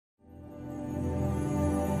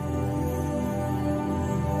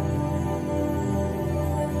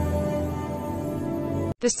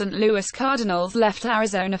The St. Louis Cardinals left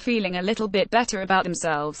Arizona feeling a little bit better about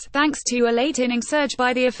themselves, thanks to a late-inning surge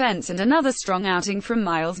by the offense and another strong outing from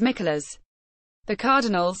Miles Mikolas. The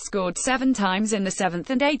Cardinals scored 7 times in the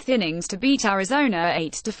 7th and 8th innings to beat Arizona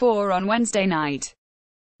 8-4 on Wednesday night.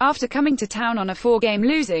 After coming to town on a 4-game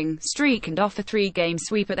losing streak and off a 3-game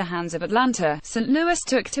sweep at the hands of Atlanta, St. Louis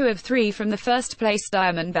took 2 of 3 from the first-place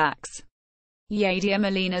Diamondbacks. Yadier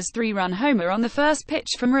Molina's 3-run homer on the first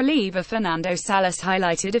pitch from reliever Fernando Salas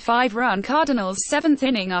highlighted a 5-run Cardinals 7th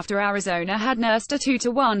inning after Arizona had nursed a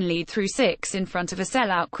 2-1 lead through 6 in front of a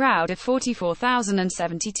sellout crowd of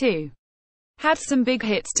 44,072. Had some big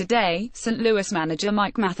hits today, St. Louis manager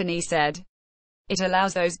Mike Matheny said. It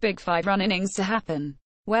allows those big 5-run innings to happen.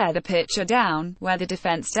 Where the pitcher down, where the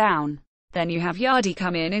defense down. Then you have Yardy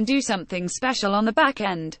come in and do something special on the back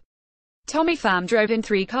end. Tommy Pham drove in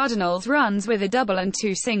 3 Cardinals runs with a double and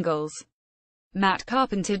 2 singles. Matt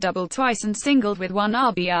Carpenter doubled twice and singled with 1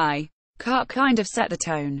 RBI. Carp kind of set the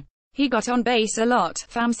tone. He got on base a lot,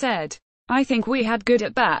 Pham said. I think we had good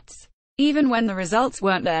at-bats. Even when the results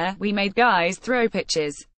weren't there, we made guys throw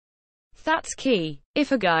pitches. That's key.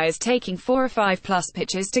 If a guy is taking 4 or 5 plus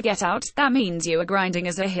pitches to get out, that means you are grinding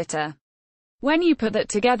as a hitter. When you put that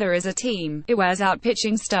together as a team, it wears out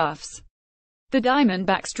pitching staffs. The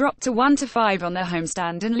Diamondbacks dropped to 1-5 on their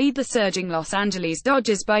homestand and lead the surging Los Angeles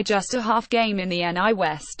Dodgers by just a half game in the NL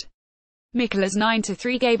West. Mikolas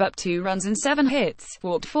 9-3 gave up 2 runs and 7 hits,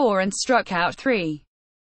 walked 4 and struck out 3.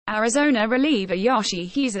 Arizona reliever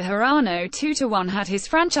Yoshihisa Hirano 2-1 had his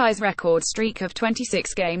franchise record streak of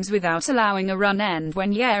 26 games without allowing a run end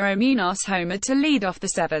when Yero Munoz homered to lead off the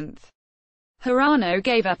 7th. Hirano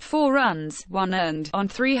gave up 4 runs, 1 earned, on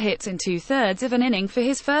 3 hits in 2/3 of an inning for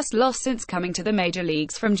his first loss since coming to the major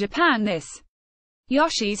leagues from Japan. This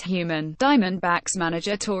Yoshi's human, Diamondbacks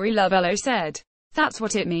manager Torey Lovullo said. That's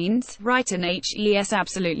what it means, right? And HES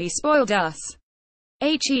absolutely spoiled us.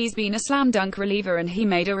 HE's been a slam dunk reliever and he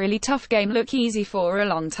made a really tough game look easy for a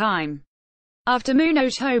long time. After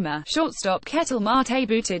Munoz homer, shortstop Ketel Marte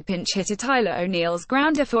booted pinch hitter Tyler O'Neill's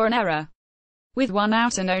grounder for an error. With 1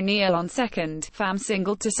 out and O'Neill on second, Pham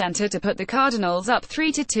singled to center to put the Cardinals up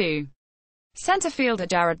 3-2. Center fielder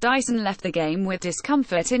Jared Dyson left the game with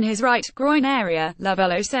discomfort in his right groin area,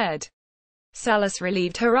 Lovullo said. Salas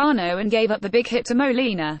relieved Hirano and gave up the big hit to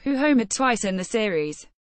Molina, who homered twice in the series.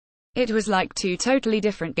 It was like 2 totally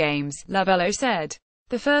different games, Lovullo said.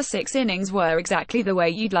 The first 6 innings were exactly the way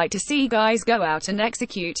you'd like to see guys go out and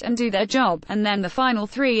execute and do their job, and then the final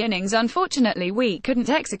 3 innings unfortunately we couldn't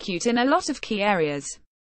execute in a lot of key areas.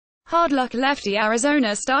 Hard luck lefty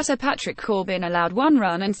Arizona starter Patrick Corbin allowed 1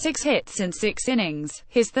 run and 6 hits in 6 innings,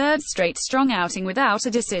 his 3rd straight strong outing without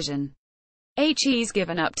a decision. HE's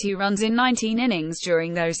given up 2 runs in 19 innings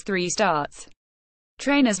during those 3 starts.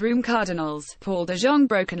 Trainer's room Cardinals, Paul DeJong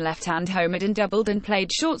broken left-hand homered and doubled and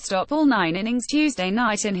played shortstop all 9 innings Tuesday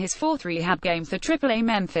night in his 4th rehab game for AAA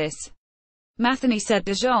Memphis. Matheny said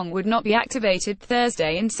DeJong would not be activated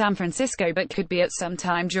Thursday in San Francisco but could be at some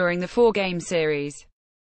time during the 4-game series.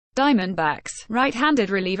 Diamondbacks, right-handed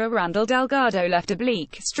reliever Randall Delgado left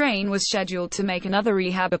oblique strain was scheduled to make another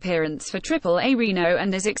rehab appearance for AAA Reno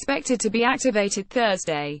and is expected to be activated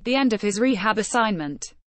Thursday, the end of his rehab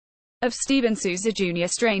assignment. Of Steven Souza Jr.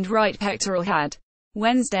 strained right pectoral had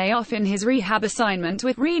Wednesday off in his rehab assignment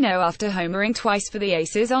with Reno after homering twice for the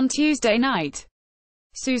Aces on Tuesday night.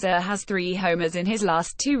 Souza has 3 homers in his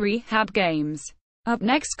last 2 rehab games. Up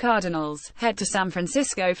next, Cardinals head to San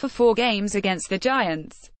Francisco for 4 games against the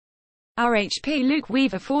Giants. RHP Luke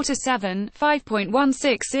Weaver 4-7,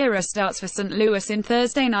 5.160 starts for St. Louis in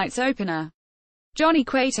Thursday night's opener. Johnny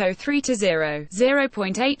Cueto 3-0,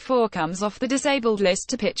 0.84 comes off the disabled list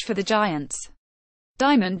to pitch for the Giants.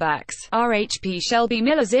 Diamondbacks, RHP Shelby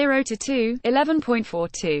Miller 0-2,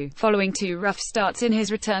 11.42, following 2 rough starts in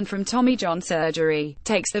his return from Tommy John surgery,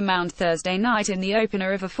 takes the mound Thursday night in the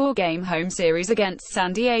opener of a 4-game home series against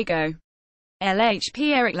San Diego.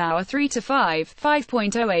 LHP Eric Lauer 3-5,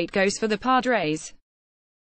 5.08 goes for the Padres.